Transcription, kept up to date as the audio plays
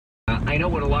I know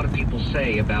what a lot of people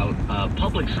say about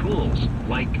public schools,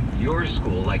 like your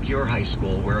school, like your high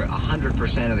school, where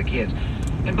 100% of the kids.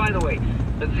 And by the way,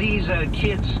 these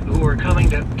kids who are coming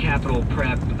to Capital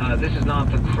Prep, this is not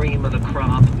the cream of the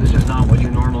crop. This is not what you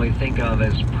normally think of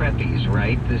as preppies,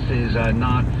 right? This is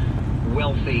not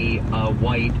wealthy,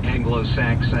 white,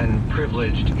 Anglo-Saxon,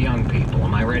 privileged young people.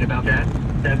 Am I right about that?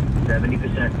 That's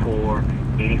 70% poor,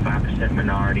 85%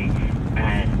 minority,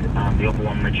 and the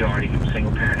overwhelming majority from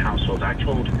single-parent households. I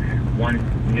told one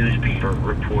newspaper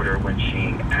reporter when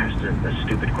she asked a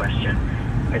stupid question,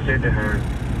 I said to her,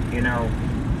 you know,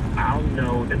 I'll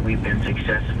know that we've been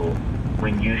successful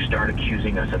when you start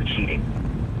accusing us of cheating.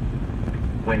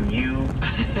 When you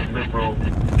liberal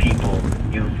people,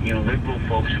 you liberal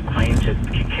folks who claim to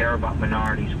care about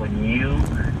minorities, when you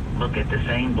look at the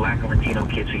same black and Latino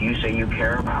kids who you say you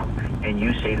care about, and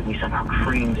you say that we somehow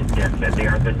creamed them, that they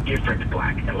are the different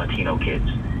black and Latino kids.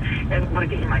 And but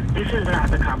again, like, this is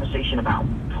not the conversation about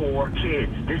poor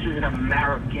kids. This is an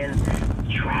American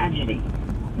tragedy.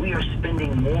 We are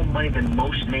spending more money than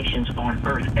most nations on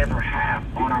earth ever have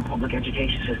on our public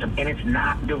education system, and it's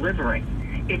not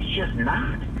delivering. It's just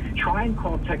not. Try and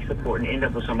call tech support and end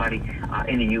up with somebody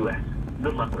in the U.S.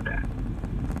 Good luck with that.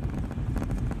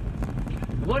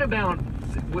 What about,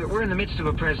 we're in the midst of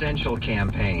a presidential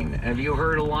campaign. Have you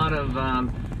heard a lot of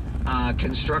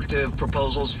constructive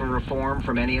proposals for reform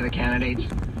from any of the candidates?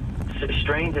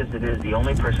 Strange as it is, the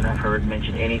only person I've heard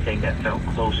mention anything that felt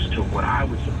close to what I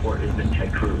would support has been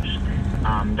Ted Cruz.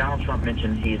 Donald Trump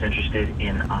mentioned he's interested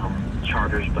in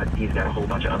charters, but he's got a whole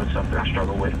bunch of other stuff that I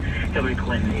struggle with. Hillary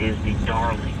Clinton is the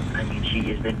darling. I mean,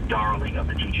 she is the darling of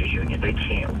the teachers union. They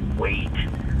can't wait.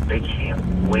 They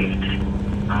can't wait.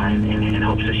 In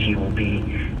hopes that she will be,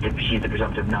 if she's the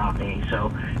presumptive nominee.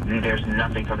 So there's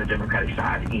nothing from the Democratic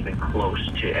side even close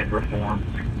to ed reform.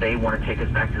 They want to take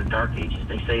us back to the dark ages.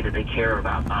 They say that they care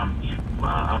about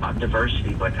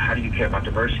diversity, but how do you care about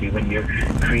diversity when you're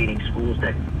creating schools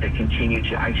that continue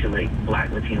to isolate black,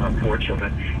 Latino, and poor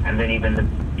children, and then even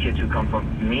the kids who come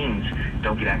from means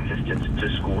don't get access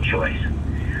to school choice?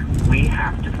 We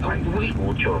have to fight for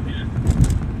school choice.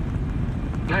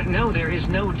 No, there is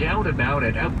no doubt about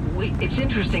it. It's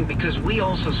interesting because we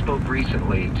also spoke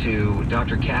recently to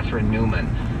Dr. Catherine Newman,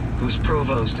 who's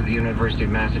provost of the University of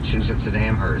Massachusetts at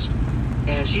Amherst.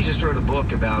 And she just wrote a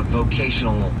book about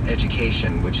vocational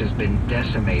education, which has been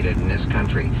decimated in this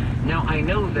country. Now, I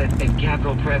know that at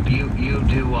Capital Prep, you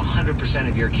do 100%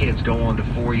 of your kids go on to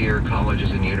four-year colleges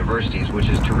and universities, which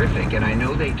is terrific, and I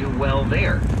know they do well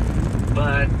there.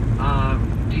 But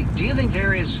do you think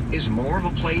there is more of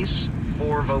a place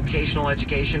for vocational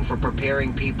education, for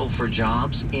preparing people for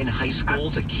jobs in high school,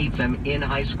 to keep them in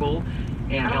high school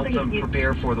and help them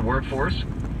prepare for the workforce?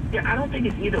 Yeah, I don't think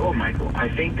it's either or, Michael. I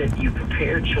think that you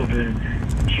prepare children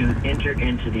to enter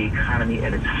into the economy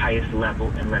at its highest level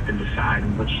and let them decide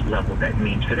which level that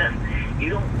means for them. You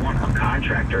don't want a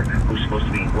contractor who's supposed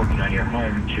to be working on your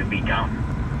home to be dumb.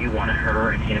 You want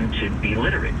her and him to be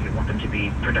literate. You want them to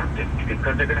be productive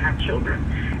because they're going to have children.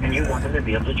 And you want them to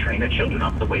be able to train their children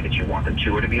up the way that you want them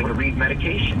to, or to be able to read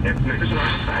medication. There's members of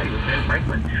our society, with Ben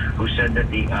Franklin, who said that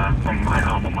from my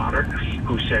alma mater,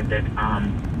 who said that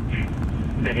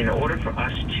that in order for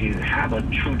us to have a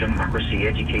true democracy,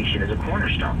 education is a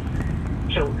cornerstone.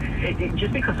 So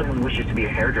just because someone wishes to be a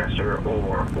hairdresser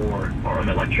or an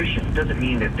electrician doesn't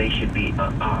mean that they should be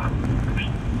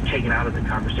taken out of the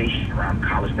conversation around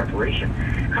college preparation.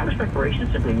 College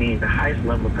preparation simply means the highest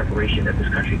level of preparation that this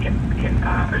country can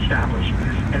establish.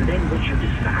 And then what you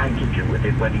decide to do with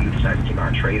it, whether you decide to take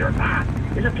on a trade or not,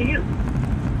 is up to you.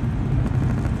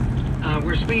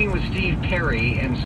 We're speaking with Steve Perry, and